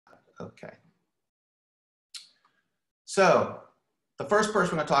Okay. So the first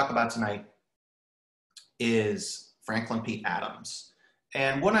person we're going to talk about tonight is Franklin P. Adams.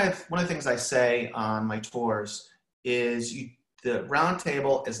 And one of the things I say on my tours is the round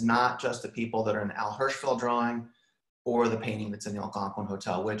table is not just the people that are in the Al Hirschfeld drawing or the painting that's in the Algonquin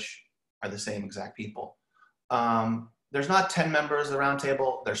Hotel, which are the same exact people. There's not 10 members of the round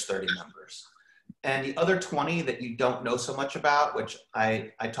table, there's 30 members. And the other 20 that you don't know so much about, which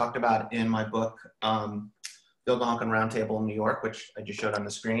I talked about in my book, the Algonquin Round Table in New York, which I just showed on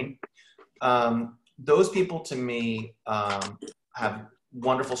the screen. Those people to me have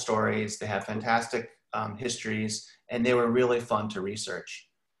wonderful stories, they have fantastic histories, and they were really fun to research.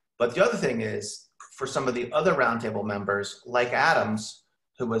 But the other thing is, for some of the other roundtable members, like Adams,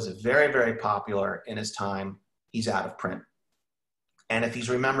 who was very, very popular in his time, he's out of print. And if he's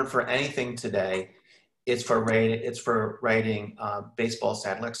remembered for anything today, it's for writing Baseball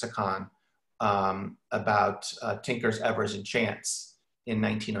Stat Lexicon about Tinkers, Evers, and Chance in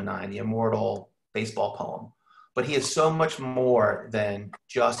 1909, the immortal baseball poem. But he is so much more than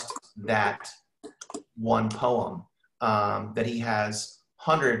just that one poem, that he has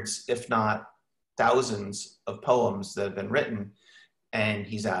hundreds, if not thousands of poems that have been written, and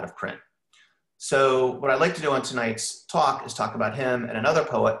he's out of print. So what I'd like to do on tonight's talk is talk about him and another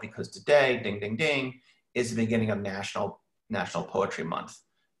poet, because today, ding, ding, ding, is the beginning of National Poetry Month.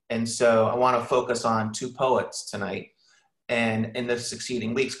 And so I want to focus on two poets tonight. And in the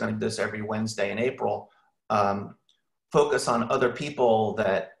succeeding weeks, going to do this every Wednesday in April, focus on other people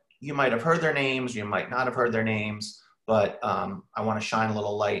that you might have heard their names, you might not have heard their names, but I want to shine a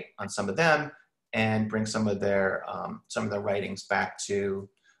little light on some of them and bring some of their writings back to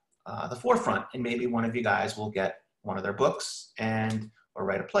the forefront. And maybe one of you guys will get one of their books or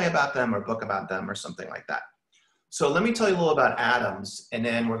write a play about them or a book about them or something like that. So let me tell you a little about Adams, and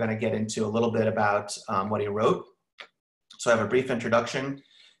then we're going to get into a little bit about what he wrote. So I have a brief introduction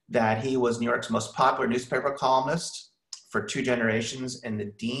that he was New York's most popular newspaper columnist for 2 generations, and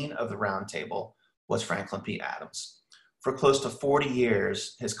the dean of the Round Table was Franklin P. Adams. For close to 40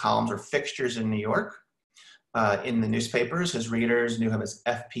 years, his columns were fixtures in New York. In the newspapers, his readers knew him as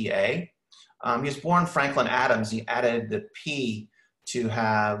FPA. He was born Franklin Adams. He added the P to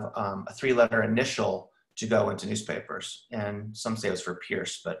have a 3-letter initial to go into newspapers. And some say it was for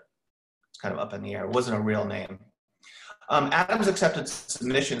Pierce, but it's kind of up in the air. It wasn't a real name. Adams accepted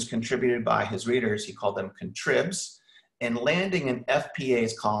submissions contributed by his readers. He called them contribs, and landing in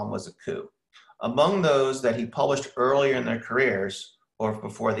FPA's column was a coup. Among those that he published earlier in their careers, or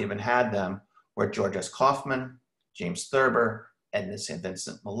before they even had them, were George S. Kaufman, James Thurber, Edna St.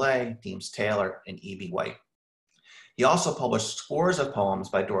 Vincent Millay, Deems Taylor, and E.B. White. He also published scores of poems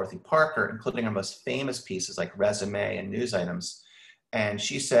by Dorothy Parker, including her most famous pieces like Resume and News Items. And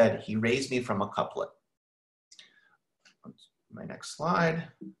she said, "He raised me from a couplet." My next slide.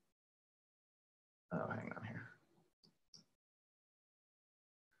 Oh, hang on here.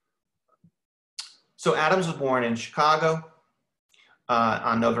 So Adams was born in Chicago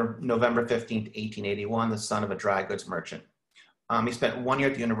on November 15th, 1881, the son of a dry goods merchant. He spent 1 year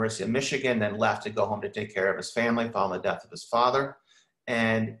at the University of Michigan, then left to go home to take care of his family following the death of his father.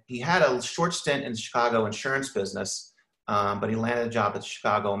 And he had a short stint in the Chicago insurance business, but he landed a job at the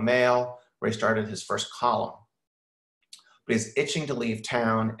Chicago Mail, where he started his first column. But he's itching to leave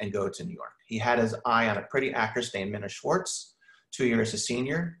town and go to New York. He had his eye on a pretty actress named Minna Schwartz, 2 years his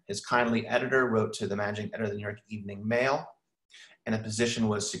senior. His kindly editor wrote to the managing editor of the New York Evening Mail, and a position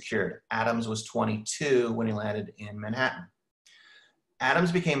was secured. Adams was 22 when he landed in Manhattan.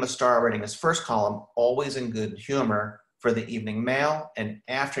 Adams became a star writing his first column, Always in Good Humor, for the Evening Mail, an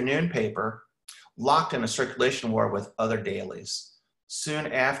afternoon paper locked in a circulation war with other dailies. Soon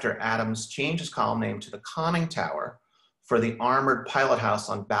after, Adams changed his column name to the Conning Tower for the armored pilot house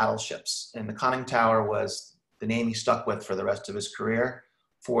on battleships. And the Conning Tower was the name he stuck with for the rest of his career,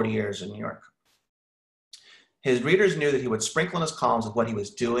 40 years in New York. His readers knew that he would sprinkle in his columns of what he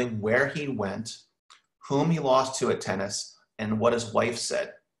was doing, where he went, whom he lost to at tennis, and what his wife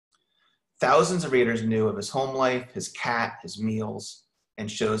said. Thousands of readers knew of his home life, his cat, his meals, and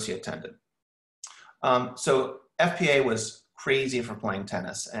shows he attended. So FPA was crazy for playing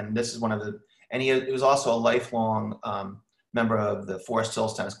tennis, and this is one of the, and he was also a lifelong member of the Forest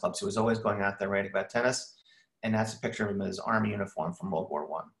Hills Tennis Club, so he was always going out there writing about tennis, and that's a picture of him in his Army uniform from World War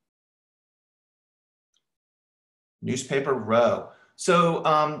I. Newspaper row.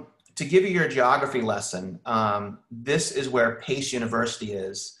 So to give you your geography lesson, this is where Pace University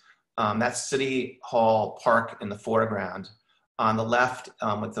is. That's City Hall Park in the foreground. On the left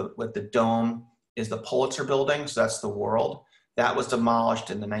with the dome is the Pulitzer Building, so that's the World. That was demolished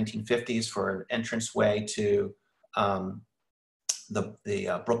in the 1950s for an entranceway to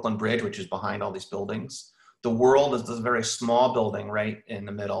the Brooklyn Bridge, which is behind all these buildings. The World is this very small building right in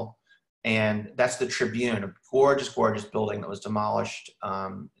the middle. And that's the Tribune, a gorgeous, gorgeous building that was demolished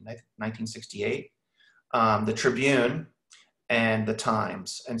in 1968. The Tribune and the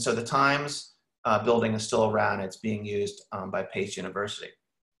Times. And so the Times building is still around. It's being used by Pace University.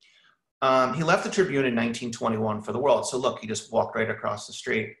 He left the Tribune in 1921 for the World. So look, he just walked right across the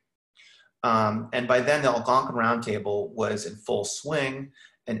street. And by then, the Algonquin Round Table was in full swing,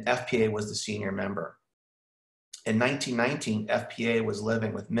 and FPA was the senior member. In 1919, FPA was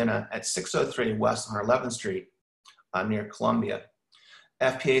living with Minna at 603 West 111th Street near Columbia.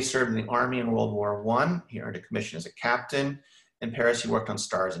 FPA served in the Army in World War I. He earned a commission as a captain. In Paris, he worked on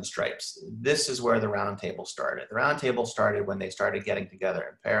Stars and Stripes. This is where the Round Table started. The Round Table started when they started getting together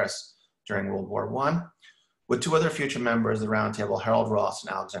in Paris during World War I with two other future members of the Round Table, Harold Ross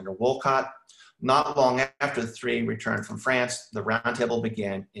and Alexander Wolcott. Not long after the three returned from France, the Round Table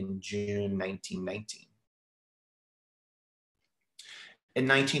began in June 1919. In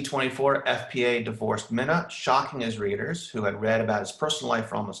 1924, FPA divorced Minna, shocking his readers who had read about his personal life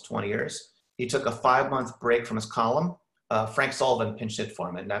for almost 20 years. He took a 5-month break from his column. Frank Sullivan pinched hit for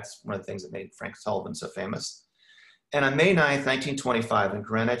him, and that's one of the things that made Frank Sullivan so famous. And on May 9th, 1925, in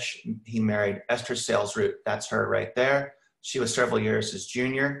Greenwich, he married Esther Sales Root. That's her right there. She was several years his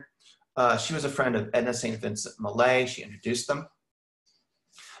junior. She was a friend of Edna St. Vincent Millay. She introduced them.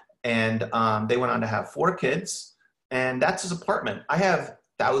 And they went on to have 4 kids. And that's his apartment. I have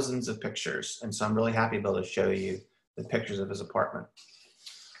thousands of pictures, and so I'm really happy to be able to show you the pictures of his apartment.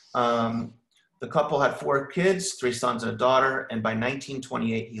 The couple had 4 kids, 3 sons and a daughter, and by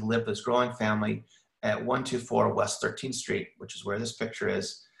 1928, he lived with his growing family at 124 West 13th Street, which is where this picture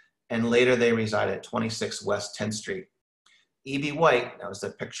is, and later they resided at 26 West 10th Street. E.B. White, that was the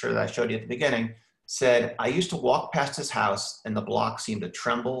picture that I showed you at the beginning, said, "I used to walk past his house and the block seemed to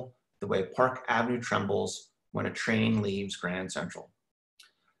tremble the way Park Avenue trembles when a train leaves Grand Central."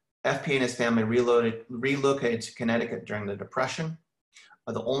 FP and his family relocated to Connecticut during the Depression.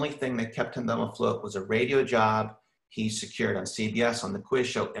 The only thing that kept him afloat was a radio job he secured on CBS on the quiz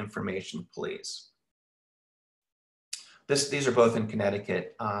show Information Please. These are both in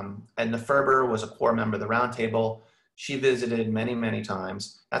Connecticut. Edna Ferber was a core member of the Round Table. She visited many, many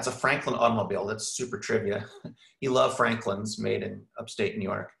times. That's a Franklin automobile. That's super trivia. He loved Franklins made in upstate New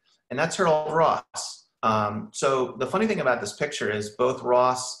York. And that's Harold Ross. So the funny thing about this picture is both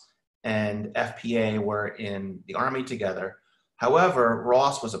Ross and FPA were in the Army together. However,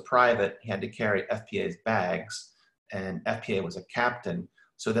 Ross was a private. He had to carry FPA's bags, and FPA was a captain.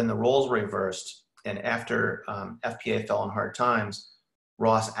 So then the roles were reversed. And after FPA fell on hard times,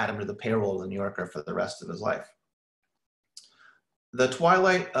 Ross added him to the payroll of the New Yorker for the rest of his life. The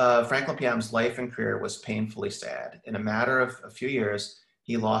twilight of Franklin P.M.'s life and career was painfully sad. In a matter of a few years,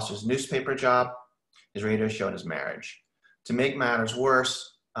 he lost his newspaper job, his radio show, and his marriage. To make matters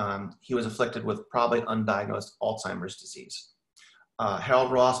worse, he was afflicted with probably undiagnosed Alzheimer's disease.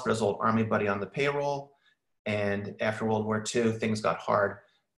 Harold Ross put his old Army buddy on the payroll, and after World War II, things got hard.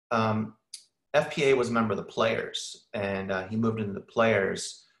 FPA was a member of the Players, and he moved into the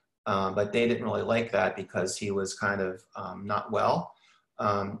Players, but they didn't really like that because he was kind of not well.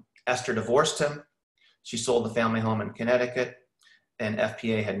 Esther divorced him. She sold the family home in Connecticut, and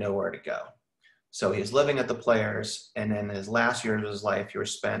FPA had nowhere to go. So he was living at the Players, and then his last years of his life, he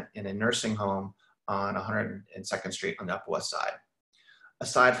was spent in a nursing home on 102nd Street on the Upper West Side.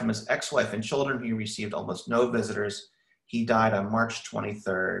 Aside from his ex-wife and children, he received almost no visitors. He died on March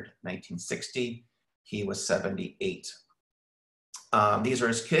 23rd, 1960. He was 78. These are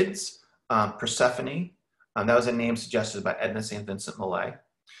his kids. Persephone, that was a name suggested by Edna St. Vincent Millay.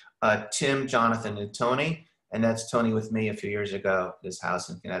 Tim, Jonathan, and Tony, and that's Tony with me a few years ago at his house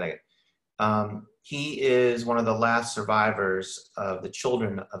in Connecticut. He is one of the last survivors of the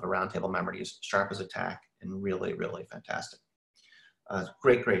children of a Round Table member. He's sharp as a tack and really, really fantastic.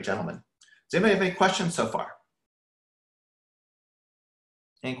 Great, great gentleman. Does anybody have any questions so far?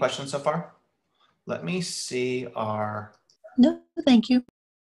 Any questions so far? Let me see our... No, thank you.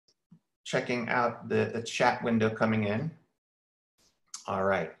 Checking out the chat window coming in. All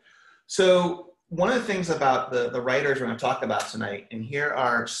right. So one of the things about the writers we're going to talk about tonight, and here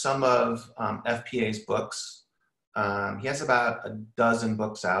are some of FPA's books. He has about a dozen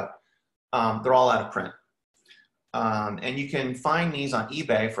books out. They're all out of print. And you can find these on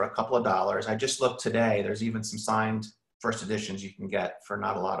eBay for a couple of dollars. I just looked today. There's even some signed first editions you can get for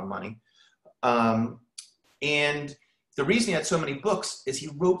not a lot of money. And the reason he had so many books is he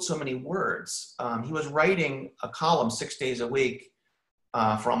wrote so many words. He was writing a column 6 days a week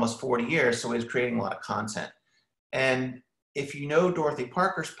for almost 40 years, so he was creating a lot of content. And if you know Dorothy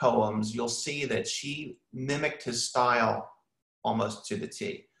Parker's poems, you'll see that she mimicked his style almost to the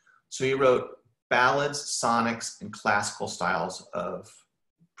T. So he wrote ballads, sonnets, and classical styles of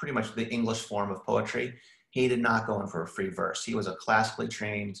pretty much the English form of poetry. He did not go in for a free verse. He was a classically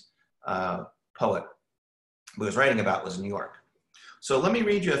trained poet. What he was writing about was New York. So let me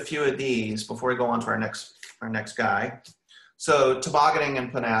read you a few of these before we go on to our next guy. So Tobogganing in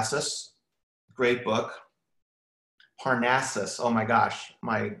Parnassus, great book. Parnassus, oh my gosh,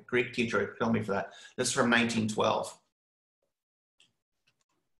 my Greek teacher would kill me for that. This is from 1912.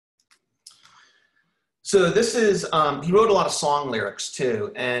 So this is, he wrote a lot of song lyrics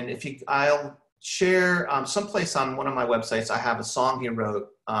too. And I'll share someplace on one of my websites, I have a song he wrote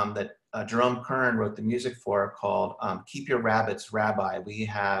that Jerome Kern wrote the music for called Keep Your Rabbits, Rabbi. We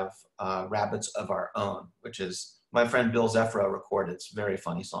have rabbits of our own, which is my friend Bill Zeffro recorded. It's a very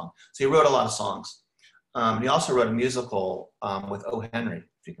funny song. So he wrote a lot of songs. He also wrote a musical with O. Henry,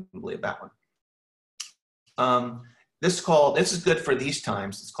 if you can believe that one. This is good for these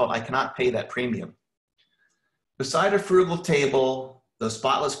times. It's called I Cannot Pay That Premium. Beside a frugal table, though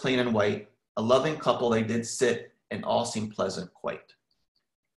spotless, clean, and white, a loving couple they did sit, and all seemed pleasant quite.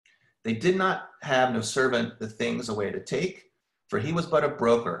 They did not have no servant the things away to take, for he was but a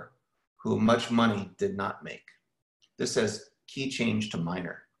broker, who much money did not make. This says key change to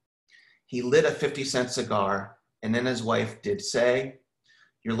minor. He lit a 50-cent cigar, and then his wife did say,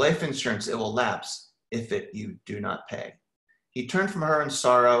 your life insurance, it will lapse if it you do not pay. He turned from her in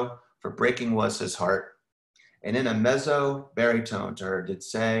sorrow, for breaking was his heart, and in a mezzo baritone to her did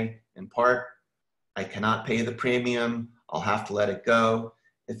say, in part, I cannot pay the premium, I'll have to let it go.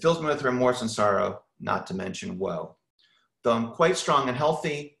 It fills me with remorse and sorrow, not to mention woe. Though I'm quite strong and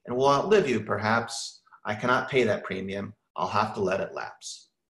healthy, and will outlive you perhaps, I cannot pay that premium, I'll have to let it lapse.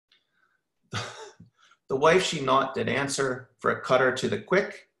 The wife she naught did answer, for it cut her to the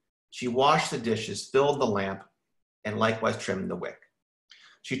quick. She washed the dishes, filled the lamp, and likewise trimmed the wick.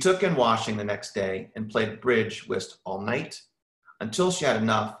 She took in washing the next day and played bridge whist all night until she had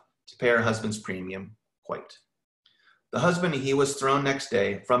enough to pay her husband's premium quite. The husband, he was thrown next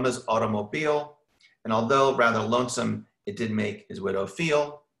day from his automobile, and although rather lonesome, it did make his widow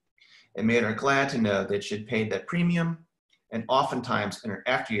feel. It made her glad to know that she had paid that premium, and oftentimes in her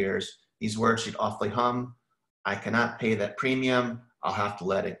after years, these words she'd awfully hum, I cannot pay that premium, I'll have to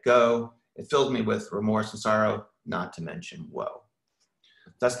let it go. It filled me with remorse and sorrow, not to mention woe.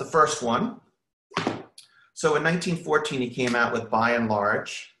 That's the first one. So in 1914, he came out with By and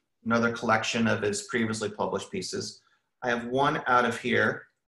Large, another collection of his previously published pieces. I have one out of here.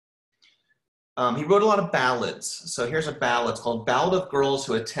 He wrote a lot of ballads. So here's a ballad. It's called Ballad of Girls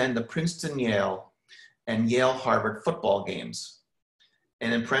Who Attend the Princeton, Yale, and Yale Harvard football games.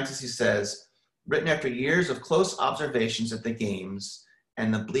 And in parentheses says, written after years of close observations at the games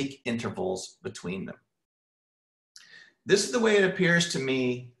and the bleak intervals between them. This is the way it appears to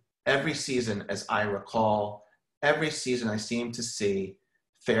me every season, as I recall. Every season I seem to see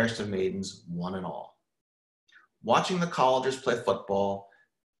fairest of maidens, one and all. Watching the collegers play football,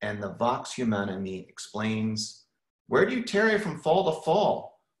 and the Vox Humana in me explains, where do you tarry from fall to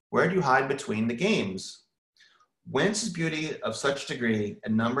fall? Where do you hide between the games? Whence is beauty of such degree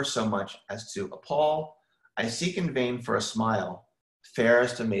and number so much as to appall? I seek in vain for a smile,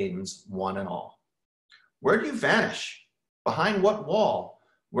 fairest of maidens, one and all. Where do you vanish? Behind what wall?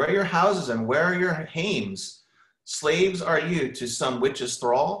 Where are your houses and where are your hames? Slaves are you to some witch's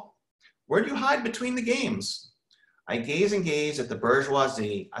thrall? Where do you hide between the games? I gaze and gaze at the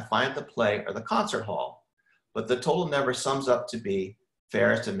bourgeoisie I find at the play or the concert hall, but the total never sums up to be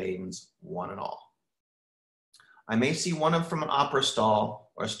fairest of maidens, one and all. I may see one of from an opera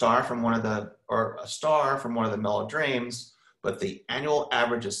stall or a star from one of the melodrames, but the annual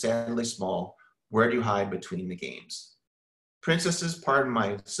average is sadly small. Where do you hide between the games? Princesses, pardon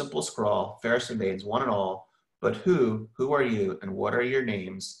my simple scrawl, fairest of maidens, one and all, but who are you, and what are your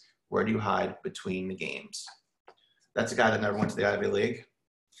names? Where do you hide between the games? That's a guy that never went to the Ivy League.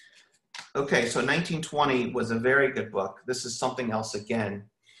 Okay, so 1920 was a very good book. This is something else again,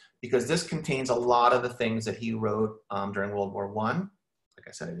 because this contains a lot of the things that he wrote during World War I. Like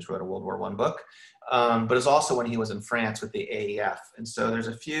I said, he just wrote a World War I book, but it's also when he was in France with the AEF. And so there's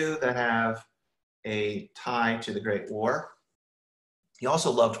a few that have a tie to the Great War. He also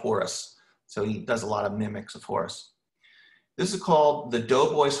loved Horace, so he does a lot of mimics of Horace. This is called The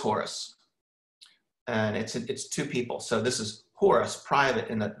Doughboy's Horace, and it's two people. So this is Horace, private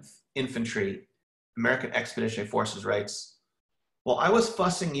in the infantry, American Expeditionary Forces writes, "While I was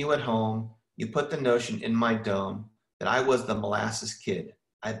fussing you at home, you put the notion in my dome that I was the molasses kid.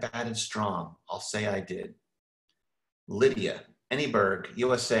 I batted strong, I'll say I did." Lydia, Anyburg,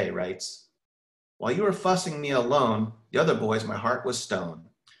 USA writes, "While you were fussing me alone, the other boys, my heart was stone.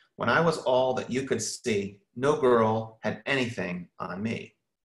 When I was all that you could see, no girl had anything on me."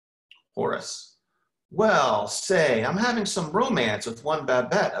 Horace, "Well, say, I'm having some romance with one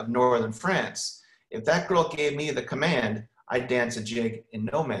Babette of northern France. If that girl gave me the command, I'd dance a jig in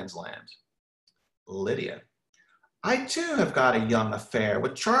no man's land." Lydia, "I too have got a young affair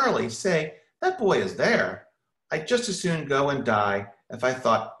with Charlie. Say, that boy is there. I'd just as soon go and die if I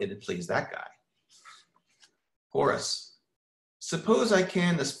thought it'd please that guy." Horace, "Suppose I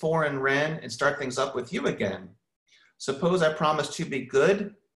can this foreign wren and start things up with you again. Suppose I promise to be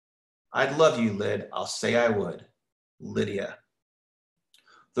good. I'd love you, Lyd, I'll say I would." Lydia,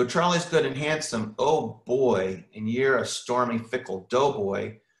 "Though Charlie's good and handsome, oh boy, and you're a stormy, fickle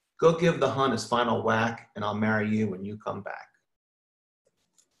doughboy, go give the Hun his final whack, and I'll marry you when you come back."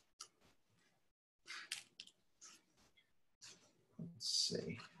 Let's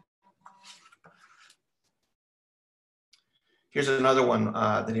see. Here's another one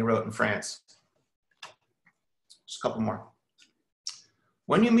that he wrote in France. Just a couple more.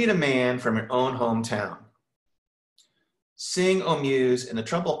 "When you meet a man from your own hometown, sing, O muse, in the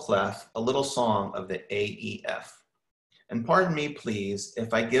treble clef, a little song of the AEF. And pardon me, please,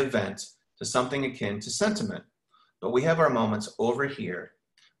 if I give vent to something akin to sentiment, but we have our moments over here.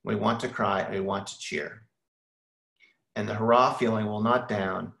 We want to cry and we want to cheer. And the hurrah feeling will not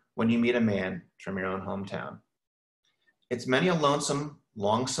down when you meet a man from your own hometown. It's many a lonesome,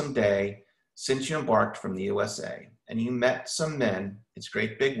 longsome day since you embarked from the USA, and you met some men, it's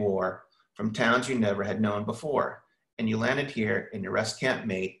great big war, from towns you never had known before, and you landed here and your rest camp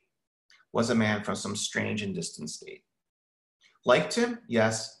mate was a man from some strange and distant state. Liked him?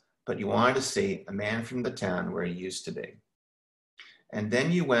 Yes, but you wanted to see a man from the town where he used to be. And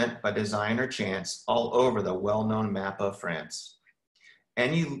then you went by design or chance all over the well-known map of France.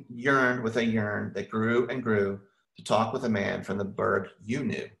 And you yearned with a yearn that grew and grew to talk with a man from the burg you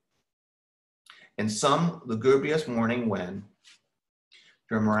knew. In some lugubrious morning when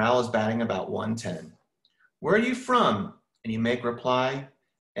your morale is batting about 110, where are you from? And you make reply,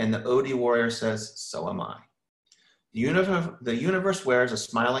 and the OD warrior says, so am I. The universe wears a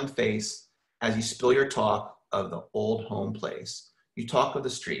smiling face as you spill your talk of the old home place. You talk of the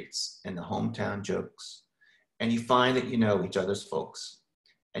streets and the hometown jokes, and you find that you know each other's folks,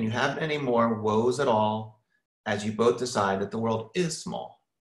 and you haven't any more woes at all as you both decide that the world is small.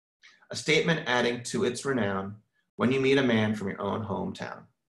 A statement adding to its renown when you meet a man from your own hometown.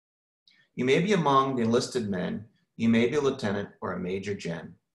 You may be among the enlisted men, you may be a lieutenant or a major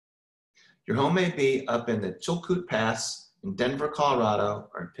gen. Your home may be up in the Chilkoot Pass in Denver, Colorado,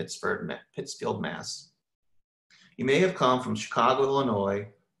 or in Pittsfield, Mass. You may have come from Chicago, Illinois,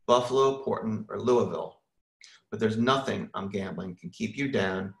 Buffalo, Portland, or Louisville, but there's nothing, I'm gambling, can keep you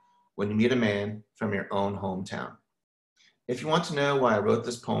down when you meet a man from your own hometown. If you want to know why I wrote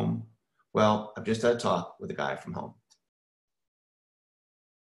this poem, well, I've just had a talk with a guy from home.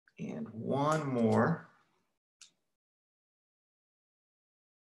 And one more.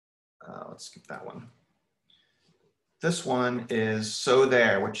 Let's skip that one. This one is So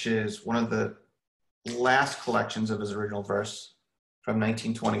There, which is one of the last collections of his original verse from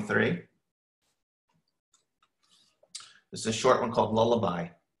 1923. This is a short one called Lullaby.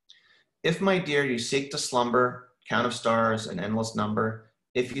 If, my dear, you seek to slumber, count of stars, an endless number,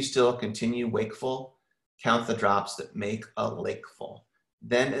 if you still continue wakeful, count the drops that make a lake full.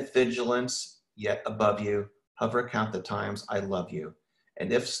 Then if vigilance yet above you, hover, count the times I love you.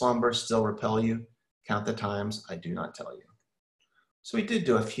 And if slumber still repel you, count the times I do not tell you. So we did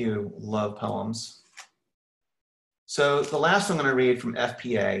do a few love poems. So the last one I'm going to read from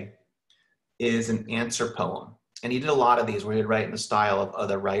FPA is an answer poem. And he did a lot of these where he'd write in the style of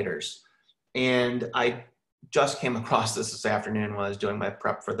other writers. And I just came across this afternoon when I was doing my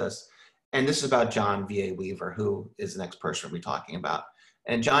prep for this. And this is about John V.A. Weaver, who is the next person we'll be talking about.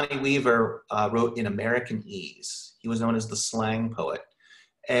 And Johnny Weaver wrote in American ease. He was known as the slang poet.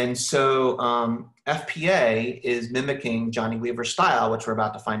 And so FPA is mimicking Johnny Weaver's style, which we're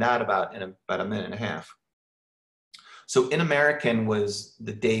about to find out about in about a minute and a half. So In American was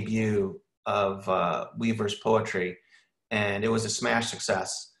the debut of Weaver's poetry, and it was a smash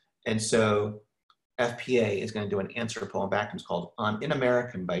success. And so FPA is going to do an answer poem back. It's called In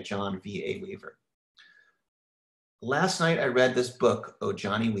American by John V.A. Weaver. Last night I read this book, oh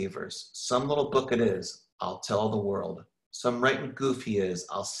Johnny Weaver's. Some little book it is, I'll tell the world. Some writing goof he is,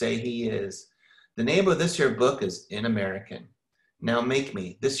 I'll say he is. The name of this here book is In American. Now make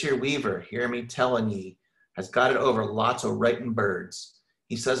me, this here weaver, hear me tellin' ye, has got it over lots of writing birds.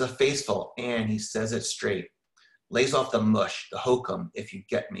 He says a faceful, and he says it straight. Lays off the mush, the hokum, if you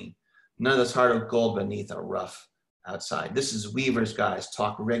get me. None of this heart of gold beneath a rough outside. This is Weaver's guys,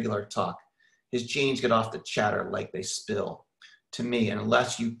 talk regular talk. His jeans get off the chatter like they spill. To me, and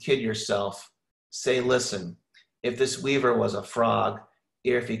unless you kid yourself, say listen, if this Weaver was a frog,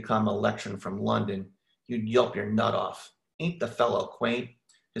 ere if he come a lecturing from London, you'd yelp your nut off. Ain't the fellow quaint?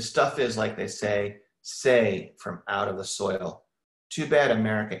 His stuff is, like they say from out of the soil. Too bad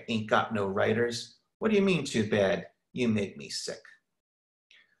America ain't got no writers. What do you mean too bad? You make me sick.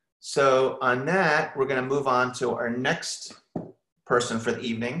 So on that, we're gonna move on to our next person for the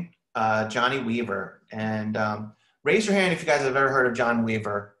evening, Johnny Weaver. And raise your hand if you guys have ever heard of John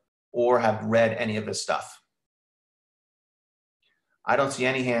Weaver or have read any of his stuff. I don't see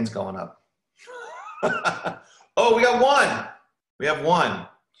any hands going up. Oh, we got one. We have one.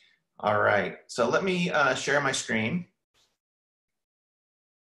 All right, so let me share my screen.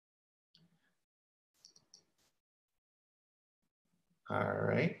 All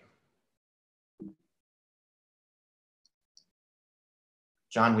right.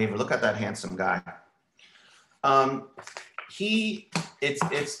 John Weaver, look at that handsome guy.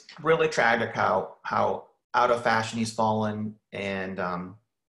 It's really tragic how out of fashion he's fallen and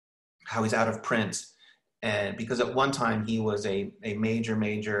how he's out of print. And because at one time he was a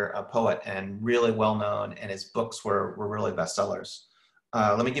major poet and really well known, and his books were really bestsellers.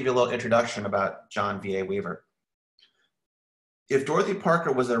 Let me give you a little introduction about John V.A. Weaver. If Dorothy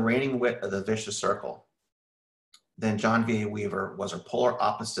Parker was the reigning wit of the vicious circle, then John V.A. Weaver was her polar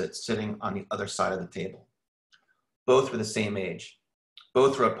opposite sitting on the other side of the table. Both were the same age.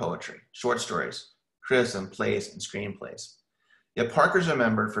 Both wrote poetry, short stories, criticism, plays, and screenplays. Yet Parker's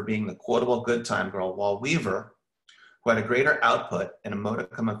remembered for being the quotable good time girl, while Weaver, who had a greater output and a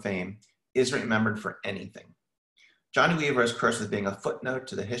modicum of fame, isn't remembered for anything. Johnny Weaver is cursed with being a footnote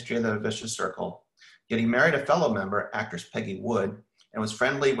to the history of the vicious circle, yet he married a fellow member, actress Peggy Wood, and was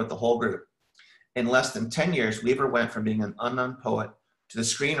friendly with the whole group. In less than 10 years, Weaver went from being an unknown poet to the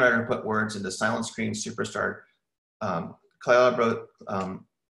screenwriter who put words into silent screen superstar Clara wrote,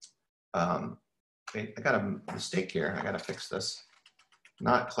 wait, I got a mistake here. I got to fix this.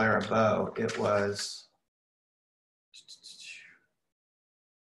 Not Clara Bow. It was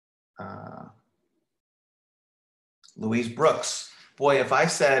Louise Brooks. Boy, if I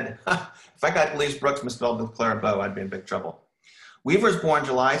said, if I got Louise Brooks misspelled with Clara Bow, I'd be in big trouble. Weaver was born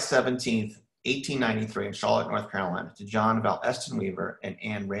July 17th, 1893 in Charlotte, North Carolina, to John Val Weaver and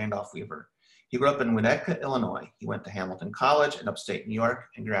Anne Randolph Weaver. He grew up in Winnetka, Illinois. He went to Hamilton College in upstate New York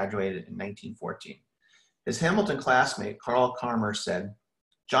and graduated in 1914. His Hamilton classmate, Carl Carmer, said,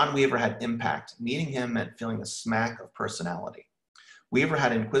 John Weaver had impact. Meeting him meant feeling a smack of personality. Weaver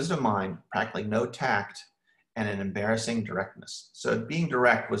had an inquisitive mind, practically no tact, and an embarrassing directness. So being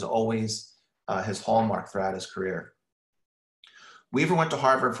direct was always his hallmark throughout his career. Weaver went to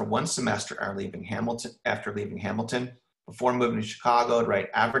Harvard for one semester after leaving Hamilton, before moving to Chicago to write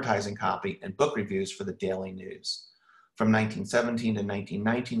advertising copy and book reviews for the Daily News. From 1917 to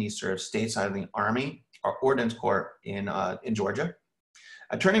 1919, he served stateside of the Army, or Ordnance Corps in Georgia.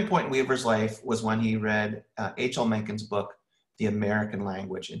 A turning point in Weaver's life was when he read H.L. Mencken's book, The American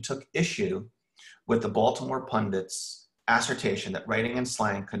Language, and took issue with the Baltimore pundits' assertion that writing in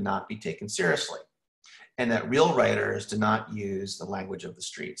slang could not be taken seriously, and that real writers did not use the language of the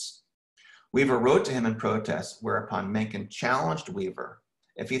streets. Weaver wrote to him in protest, whereupon Mencken challenged Weaver,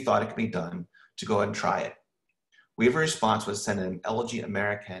 if he thought it could be done, to go and try it. Weaver's response was sent an Elegy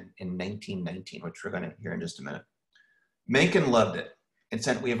American in 1919, which we're going to hear in just a minute. Mencken loved it and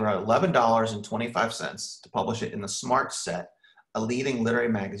sent Weaver $11.25 to publish it in the Smart Set, a leading literary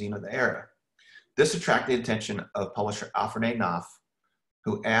magazine of the era. This attracted the attention of publisher Alfred A. Knopf,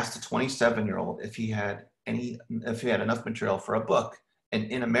 who asked the 27-year-old if he had enough material for a book. And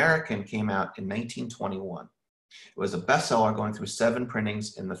In American came out in 1921. It was a bestseller, going through 7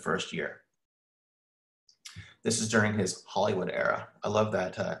 printings in the first year. This is during his Hollywood era. I love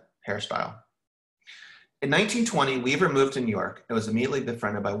that hairstyle. In 1920, Weaver moved to New York and was immediately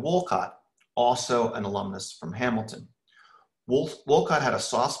befriended by Wolcott, also an alumnus from Hamilton. Wolcott had a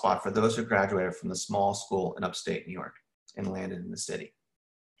soft spot for those who graduated from the small school in upstate New York and landed in the city.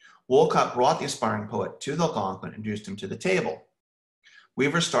 Wolcott brought the aspiring poet to the Algonquin and introduced him to the table.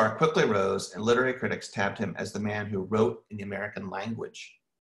 Weaver's star quickly rose, and literary critics tabbed him as the man who wrote in the American language.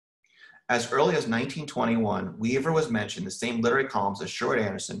 As early as 1921, Weaver was mentioned in the same literary columns as Sherwood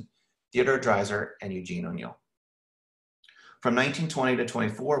Anderson, Theodore Dreiser, and Eugene O'Neill. From 1920 to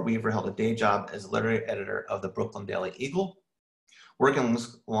 24, Weaver held a day job as literary editor of the Brooklyn Daily Eagle, working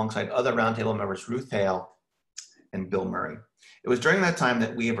alongside other Round Table members Ruth Hale and Bill Murray. It was during that time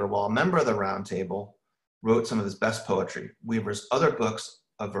that Weaver, while a member of the Round Table, wrote some of his best poetry. Weaver's other books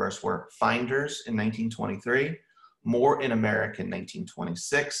of verse were Finders in 1923, More in America in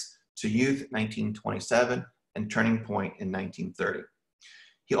 1926, To Youth 1927, and Turning Point in 1930.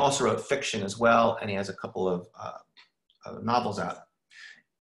 He also wrote fiction as well, and he has a couple of novels out.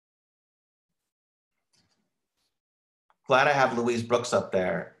 Glad I have Louise Brooks up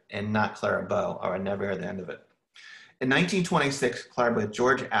there and not Clara Bow, or I never heard the end of it. In 1926, Clara with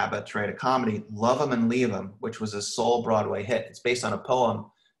George Abbott to write a comedy, Love 'Em and Leave 'Em, which was a sole Broadway hit. It's based on a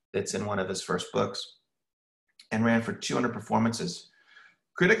poem that's in one of his first books and ran for 200 performances.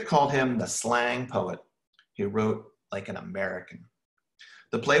 Critics called him the slang poet. He wrote like an American.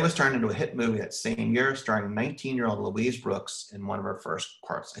 The play was turned into a hit movie that same year, starring 19-year-old Louise Brooks in one of her first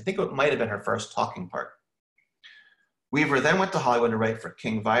parts. I think it might have been her first talking part. Weaver then went to Hollywood to write for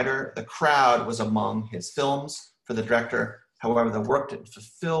King Vidor. The Crowd was among his films for the director. However, the work didn't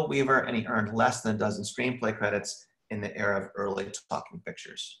fulfill Weaver, and he earned less than a dozen screenplay credits in the era of early talking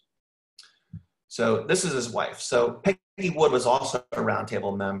pictures. So this is his wife. So Peggy Wood was also a Round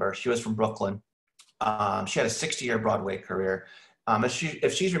Table member. She was from Brooklyn. She had a 60-year Broadway career.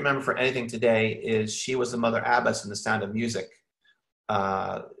 If she's remembered for anything today, is she was the Mother Abbess in The Sound of Music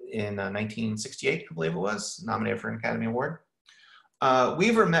in 1968, I believe it was, nominated for an Academy Award.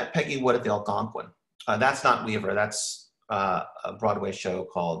 Weaver met Peggy Wood at the Algonquin. That's not Weaver, that's a Broadway show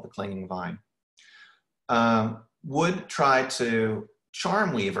called The Clinging Vine. Wood tried to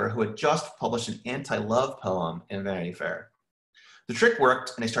charm Weaver, who had just published an anti-love poem in Vanity Fair. The trick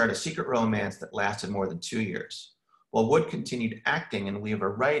worked, and they started a secret romance that lasted more than 2 years. While Wood continued acting and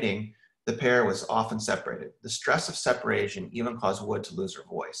Weaver writing, the pair was often separated. The stress of separation even caused Wood to lose her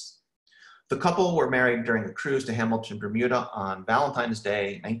voice. The couple were married during a cruise to Hamilton, Bermuda on Valentine's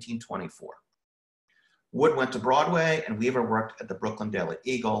Day, 1924. Wood went to Broadway, and Weaver worked at the Brooklyn Daily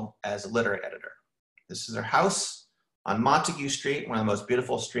Eagle as a literary editor. This is their house on Montague Street, one of the most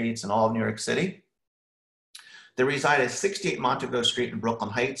beautiful streets in all of New York City. They resided at 68 Montague Street in Brooklyn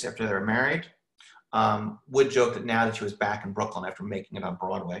Heights after they were married. Wood joked that now that she was back in Brooklyn after making it on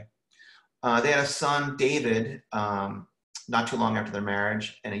Broadway. They had a son, David, not too long after their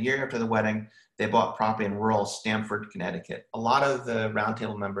marriage, and a year after the wedding, they bought property in rural Stamford, Connecticut. A lot of the Round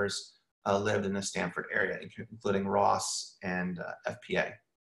Table members lived in the Stamford area, including Ross and FPA.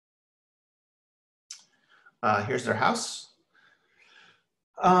 Here's their house.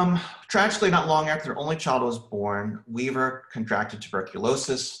 Tragically, not long after their only child was born, Weaver contracted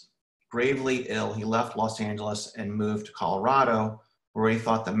tuberculosis. Gravely ill, he left Los Angeles and moved to Colorado, where he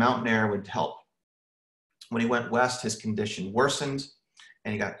thought the mountain air would help. When he went west, his condition worsened,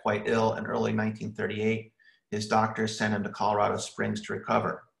 and he got quite ill. In early 1938, his doctors sent him to Colorado Springs to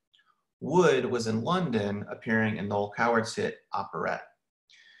recover. Wood was in London, appearing in Noel Coward's hit Operette.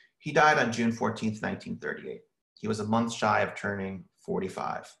 He died on June 14, 1938. He was a month shy of turning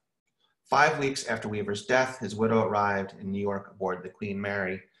 45. 5 weeks after Weaver's death, his widow arrived in New York aboard the Queen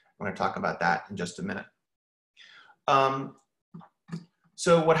Mary. I'm going to talk about that in just a minute.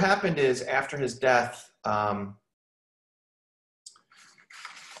 So what happened is after his death, let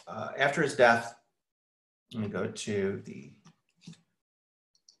me go to the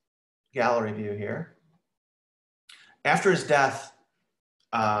gallery view here. After his death,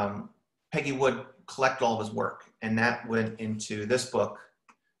 Peggy Wood collected all of his work, and that went into this book,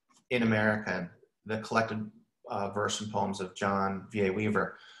 In America, the collected verse and poems of John V.A.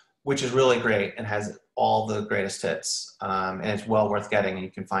 Weaver, which is really great and has all the greatest hits. And it's well worth getting, and you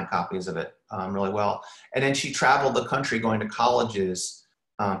can find copies of it really well. And then she traveled the country going to colleges,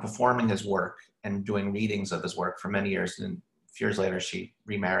 performing his work and doing readings of his work for many years. And a few years later, she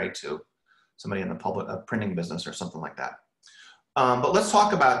remarried to somebody in the printing business or something like that. But let's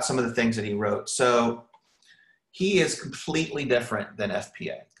talk about some of the things that he wrote. So he is completely different than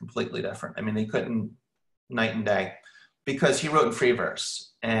FPA, completely different. I mean, they couldn't night and day, because he wrote in free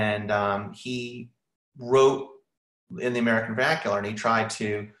verse, and he wrote in the American vernacular, and he tried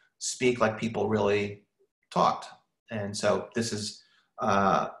to speak like people really talked. And so this is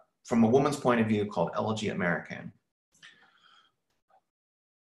from a woman's point of view called Elegy American.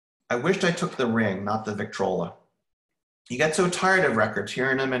 I wished I took the ring, not the Victrola. You get so tired of records,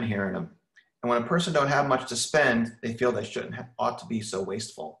 hearing them and hearing them. And when a person don't have much to spend, they feel they ought to be so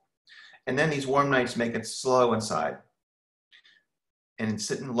wasteful. And then these warm nights make it slow inside. And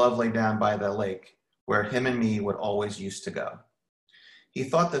sitting lovely down by the lake, where him and me would always used to go. He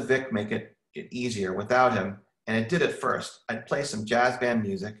thought the Vic make it easier without him, And it did at first. I'd play some jazz band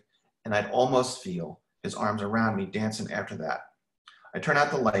music, and I'd almost feel his arms around me dancing after that. I turned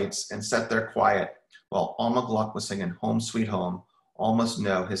out the lights and sat there quiet while Alma Gluck was singing Home Sweet Home. Almost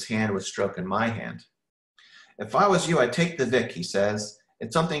know his hand was stroking my hand. If I was you, I'd take the Vic, he says.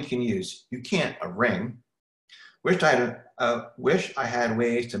 It's something you can use. You can't a ring. Wish I had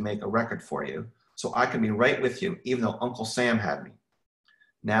ways to make a record for you so I could be right with you, even though Uncle Sam had me.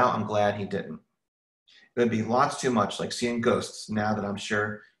 Now I'm glad he didn't. It would be lots too much like seeing ghosts now that I'm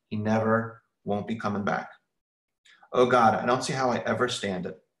sure he never won't be coming back. Oh God, I don't see how I ever stand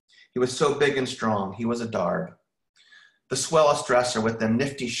it. He was so big and strong. He was a darb. The swellest dresser with them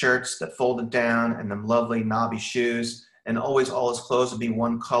nifty shirts that folded down and them lovely knobby shoes, and always all his clothes would be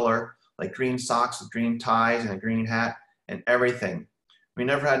one color, like green socks with green ties and a green hat and everything. We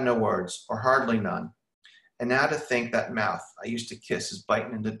never had no words, or hardly none. And now to think that mouth I used to kiss is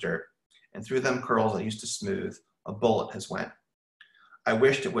biting into dirt, and through them curls I used to smooth, a bullet has went. I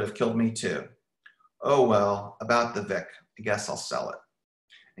wished it would have killed me too. Oh well, about the Vic, I guess I'll sell it.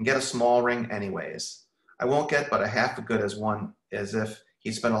 And get a small ring anyways. I won't get but a half as good as one as if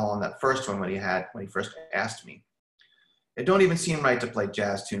he spent all on that first one when he first asked me. It don't even seem right to play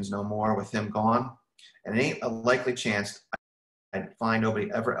jazz tunes no more with him gone, and it ain't a likely chance I'd find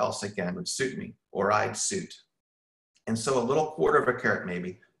nobody ever else again would suit me, or I'd suit. And so a little quarter of a carat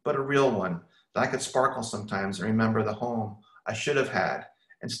maybe, but a real one, that I could sparkle sometimes and remember the home I should have had.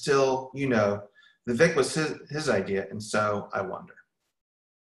 And still, you know, the Vic was his idea, and so I wonder.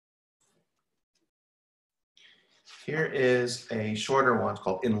 Here is a shorter one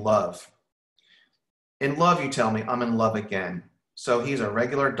called In Love. In love, you tell me, I'm in love again. So he's a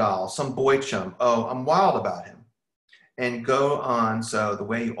regular doll, some boy chum. Oh, I'm wild about him. And go on, so the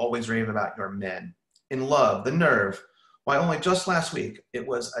way you always rave about your men. In love, the nerve. Why, only just last week, it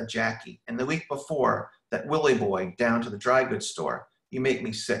was a Jackie. And the week before, that Willie boy down to the dry goods store. You make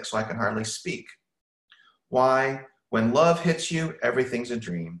me sick so I can hardly speak. Why, when love hits you, everything's a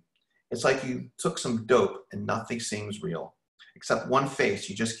dream. It's like you took some dope and nothing seems real, except one face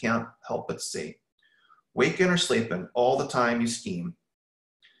you just can't help but see. Waking or sleeping, all the time you scheme.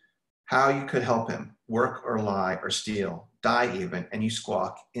 How you could help him, work or lie or steal, die even, and you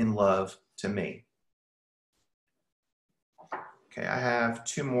squawk, in love to me. Okay, I have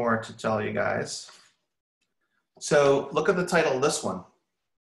two more to tell you guys. So look at the title of this one.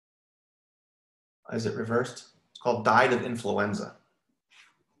 Is it reversed? It's called Died of Influenza.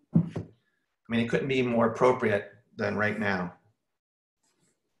 I mean, it couldn't be more appropriate than right now.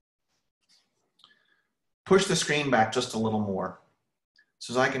 Push the screen back just a little more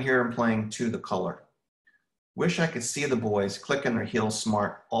so I can hear him playing To the Color. Wish I could see the boys clicking their heels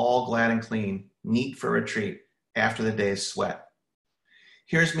smart, all glad and clean, neat for retreat after the day's sweat.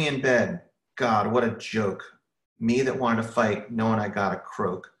 Here's me in bed. God, what a joke. Me that wanted to fight, knowing I got a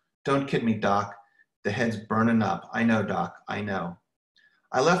croak. Don't kid me, Doc. The head's burning up. I know, Doc, I know.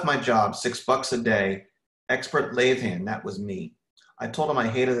 I left my job, $6 a day, expert lathe hand, that was me. I told him I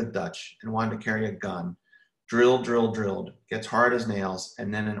hated the Dutch and wanted to carry a gun. Drilled, drilled, drilled, gets hard as nails,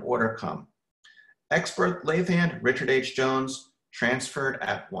 and then an order come. Expert lathe hand, Richard H. Jones, transferred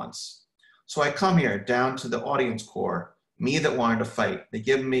at once. So I come here, down to the audience corps, me that wanted to fight.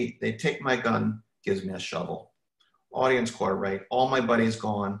 They take my gun, gives me a shovel. Audience corps, right, all my buddies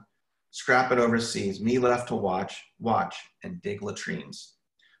gone, scrap it overseas, me left to watch, and dig latrines.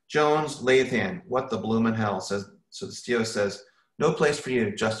 Jones, lathe hand, what the bloomin' hell, says. So the Steo says, no place for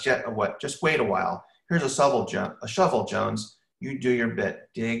you just yet, or what? Just wait a while. Here's a shovel, Jones. You do your bit.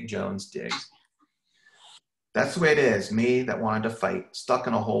 Dig, Jones, dig. That's the way it is. Me that wanted to fight, stuck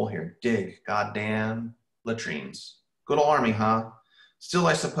in a hole here. Dig, goddamn latrines. Good old army, huh? Still,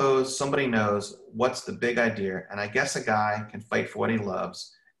 I suppose somebody knows what's the big idea, and I guess a guy can fight for what he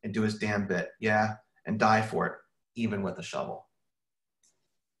loves and do his damn bit, yeah, and die for it, even with a shovel.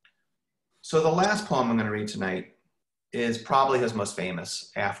 So the last poem I'm going to read tonight is probably his most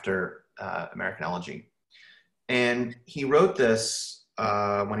famous after American Elegy. And he wrote this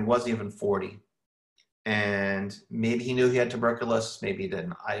when he wasn't even 40. And maybe he knew he had tuberculosis, maybe he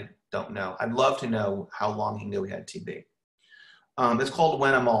didn't. I don't know. I'd love to know how long he knew he had TB. It's called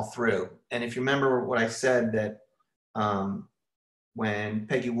When I'm All Through. And if you remember what I said, that when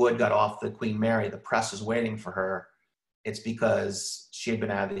Peggy Wood got off the Queen Mary, the press was waiting for her. It's because she had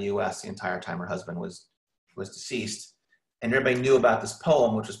been out of the US the entire time her husband was deceased. And everybody knew about this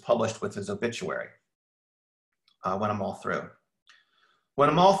poem, which was published with his obituary, When I'm All Through. When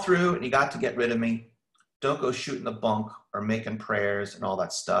I'm all through and you got to get rid of me, don't go shooting the bunk or making prayers and all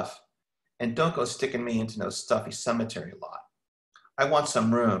that stuff. And don't go sticking me into no stuffy cemetery lot. I want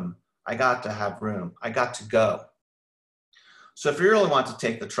some room. I got to have room. I got to go. So if you really want to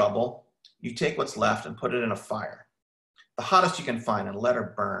take the trouble, you take what's left and put it in a fire, the hottest you can find, and let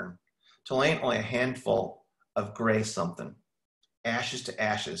her burn till ain't only a handful of gray something. Ashes to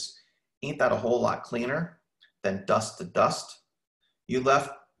ashes. Ain't that a whole lot cleaner than dust to dust? You let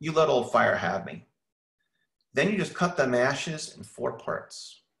old fire have me. Then you just cut them ashes in 4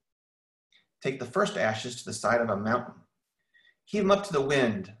 parts. Take the first ashes to the side of a mountain. Heave them up to the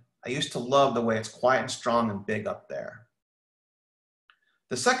wind. I used to love the way it's quiet and strong and big up there.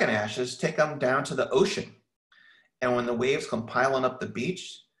 The second ashes, take them down to the ocean. And when the waves come piling up the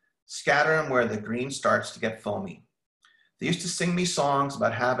beach, scatter them where the green starts to get foamy. They used to sing me songs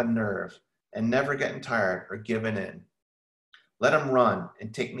about having nerve and never getting tired or giving in. Let them run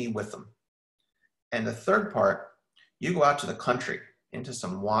and take me with them. And the third part, you go out to the country, into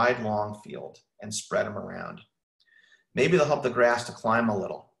some wide, long field, and spread them around. Maybe they'll help the grass to climb a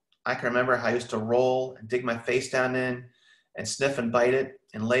little. I can remember how I used to roll and dig my face down in and sniff and bite it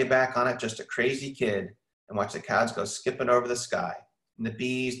and lay back on it just a crazy kid and watch the clouds go skipping over the sky. And the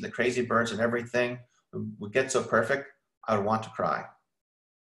bees and the crazy birds and everything would get so perfect, I would want to cry.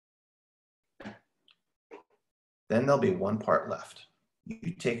 Then there'll be one part left.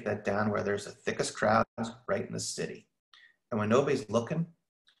 You take that down where there's the thickest crowds right in the city. And when nobody's looking,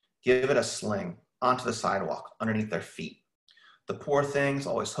 give it a sling onto the sidewalk underneath their feet. The poor things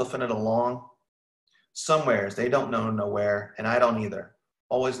always hoofing it along. Somewheres they don't know nowhere, and I don't either.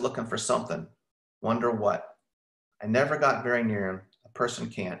 Always looking for something. Wonder what. I never got very near him. A person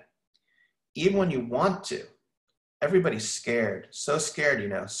can't. Even when you want to. Everybody's scared. So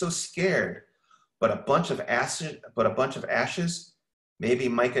scared, so scared. But a bunch of ashes maybe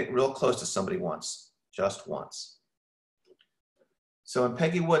might get real close to somebody once. Just once. So when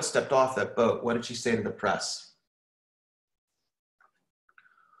Peggy Wood stepped off that boat, what did she say to the press?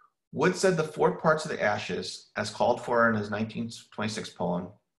 Wood said the 4 parts of the ashes, as called for in his 1926 poem,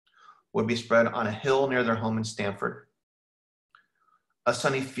 would be spread on a hill near their home in Stamford, a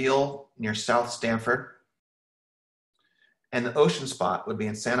sunny field near South Stamford, and the ocean spot would be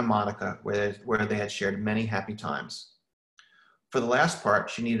in Santa Monica, where they had shared many happy times. For the last part,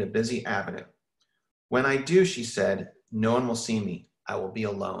 she needed a busy avenue. When I do, she said, no one will see me. I will be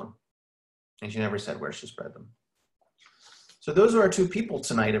alone. And she never said where she spread them. So those are our 2 people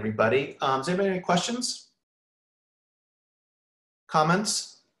tonight, everybody. Does anybody have any questions?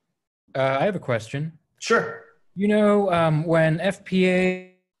 Comments? I have a question. Sure. When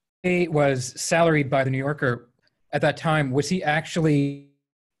FPA was salaried by the New Yorker at that time, was he actually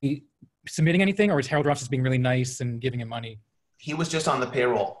submitting anything, or was Harold Ross just being really nice and giving him money? He was just on the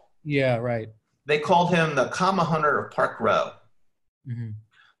payroll. Yeah, right. They called him the comma hunter of Park Row. Mm-hmm.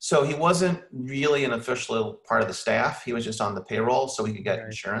 So he wasn't really an official part of the staff. He was just on the payroll so he could get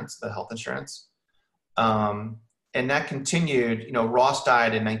insurance, the health insurance. And that continued. Ross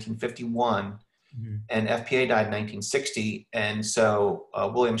died in 1951 and FPA died in 1960. And so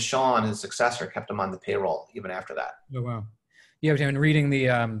William Shawn, his successor, kept him on the payroll even after that. Oh, wow. Yeah, I've been reading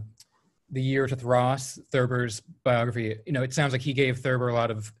the Years with Ross, Thurber's biography. It sounds like he gave Thurber a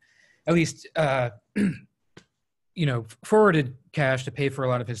lot of, at least, forwarded cash to pay for a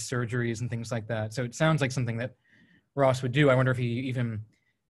lot of his surgeries and things like that. So it sounds like something that Ross would do. I wonder if he even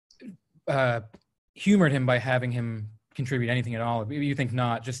humored him by having him contribute anything at all. You think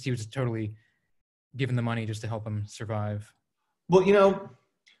not, just he was just totally given the money just to help him survive. Well,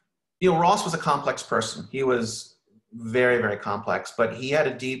 Ross was a complex person. He was very, very complex, but he had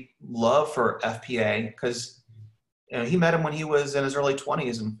a deep love for FPA because he met him when he was in his early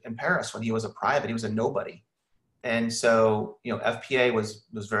 20s in Paris, when he was a private. He was a nobody. And so, FPA was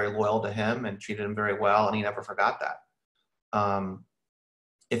very loyal to him and treated him very well, and he never forgot that.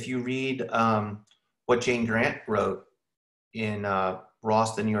 If you read what Jane Grant wrote in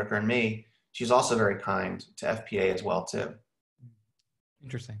Ross, the New Yorker, and Me, she's also very kind to FPA as well, too.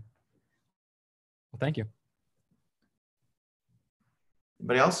 Interesting. Well, thank you.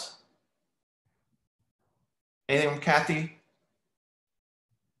 Anybody else? Anything from Kathy?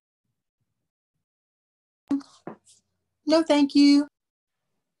 No, thank you.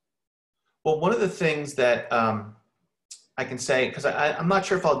 Well, one of the things that I can say, because I'm not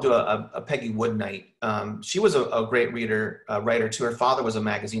sure if I'll do a Peggy Wood night. She was a great writer too. Her father was a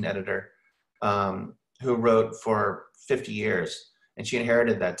magazine editor who wrote for 50 years, and she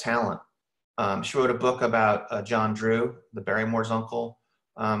inherited that talent. She wrote a book about John Drew, the Barrymore's uncle.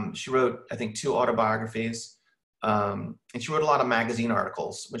 She wrote, I think, 2 autobiographies, and she wrote a lot of magazine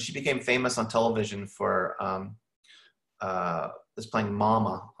articles. When she became famous on television for was playing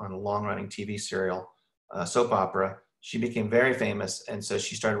Mama on a long-running TV serial, soap opera, she became very famous, and so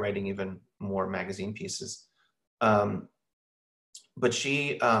she started writing even more magazine pieces. But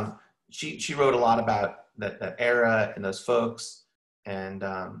she wrote a lot about that era and those folks, and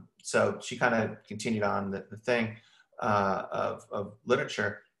so she kind of continued on the thing of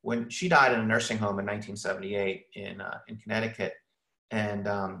literature. When she died in a nursing home in 1978 in Connecticut, and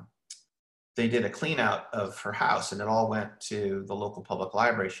they did a clean out of her house, and it all went to the local public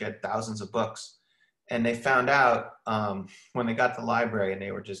library. She had thousands of books, and they found out when they got to the library and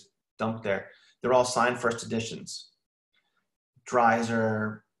they were just dumped there, they're all signed first editions.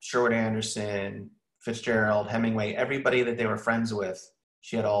 Dreiser, Sherwood Anderson, Fitzgerald, Hemingway, everybody that they were friends with,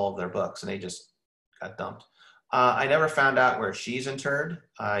 she had all of their books, and they just got dumped. I never found out where she's interred.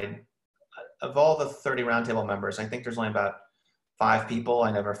 Of all the 30 Roundtable members, I think there's only about 5 people.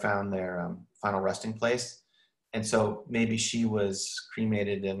 I never found their final resting place. And so maybe she was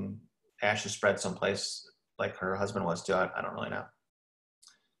cremated and ashes spread someplace like her husband was too. I don't really know.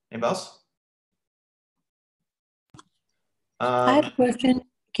 Anybody else? I have a question.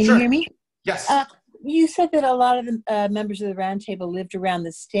 Can sure. you hear me? Yes. You said that a lot of the members of the Roundtable lived around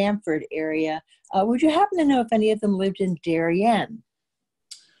the Stamford area. Would you happen to know if any of them lived in Darien?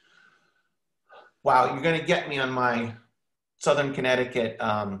 Wow, you're going to get me on my Southern Connecticut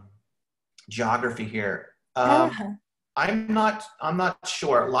geography here. I'm not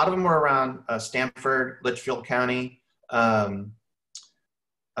sure. A lot of them were around Stamford, Litchfield County. How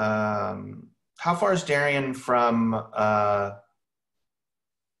far is Darien from?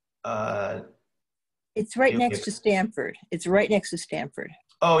 It's right next to Stamford. It's right next to Stamford.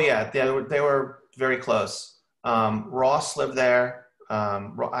 Oh yeah, they were very close. Ross lived there. I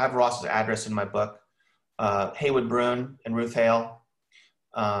have Ross's address in my book. Haywood Brune and Ruth Hale.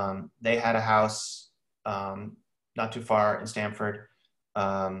 They had a house not too far in Stamford.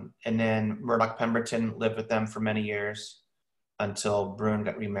 And then Murdoch Pemberton lived with them for many years until Brune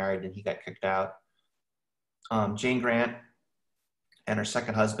got remarried and he got kicked out. Jane Grant and her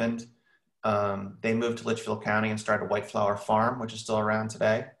second husband, they moved to Litchfield County and started White Flower Farm, which is still around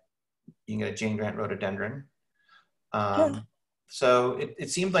today. You can get a Jane Grant rhododendron. So it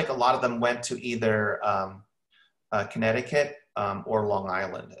seemed like a lot of them went to either Connecticut or Long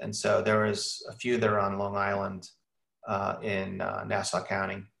Island. And so there was a few that are on Long Island in Nassau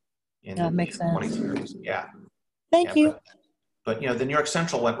County in the 2030s. Yeah. Thank you. But, you know, the New York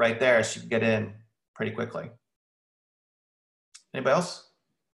Central went right there, so you could get in pretty quickly. Anybody else?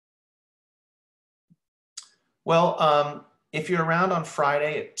 Well, if you're around on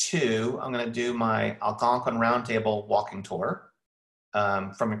Friday at 2, I'm going to do my Algonquin Round Table walking tour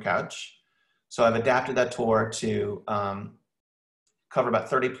from your couch. So I've adapted that tour to cover about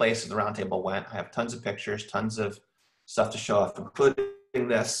 30 places the Round Table went. I have tons of pictures, tons of stuff to show off, including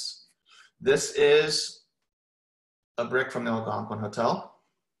this. This is a brick from the Algonquin Hotel.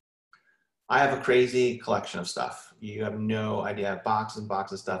 I have a crazy collection of stuff. You have no idea. I have boxes and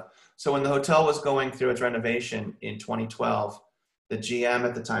boxes of stuff. So when the hotel was going through its renovation in 2012, the GM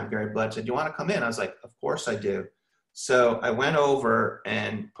at the time, Gary Blood, said, "You want to come in?" I was like, "Of course I do." So I went over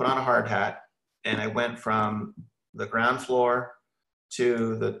and put on a hard hat, and I went from the ground floor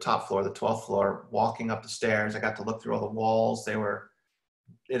to the top floor, the 12th floor, walking up the stairs. I got to look through all the walls. They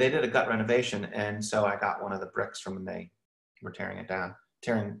did a gut renovation, and so I got one of the bricks from when they were tearing it down,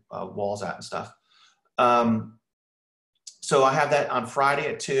 tearing walls out and stuff. So I have that on Friday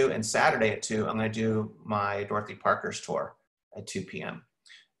at 2 and Saturday at 2. I'm going to do my Dorothy Parker's tour at 2 p.m.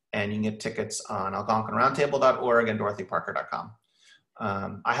 And you can get tickets on algonquinroundtable.org and dorothyparker.com.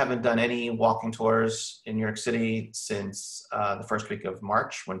 I haven't done any walking tours in New York City since the first week of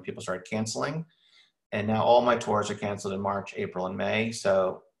March when people started canceling. And now all my tours are canceled in March, April, and May.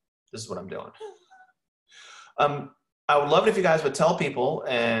 So this is what I'm doing. I would love it if you guys would tell people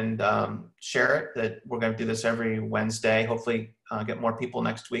and share it that we're going to do this every Wednesday. Hopefully get more people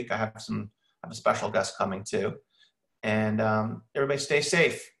next week. I have a special guest coming too. And everybody stay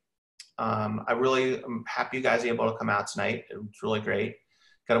safe. I really am happy you guys are able to come out tonight. It's really great.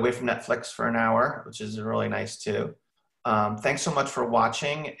 Got away from Netflix for an hour, which is really nice too. Thanks so much for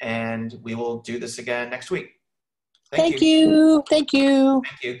watching, and we will do this again next week. Thank you. Thank you.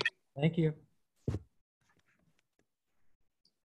 Thank you.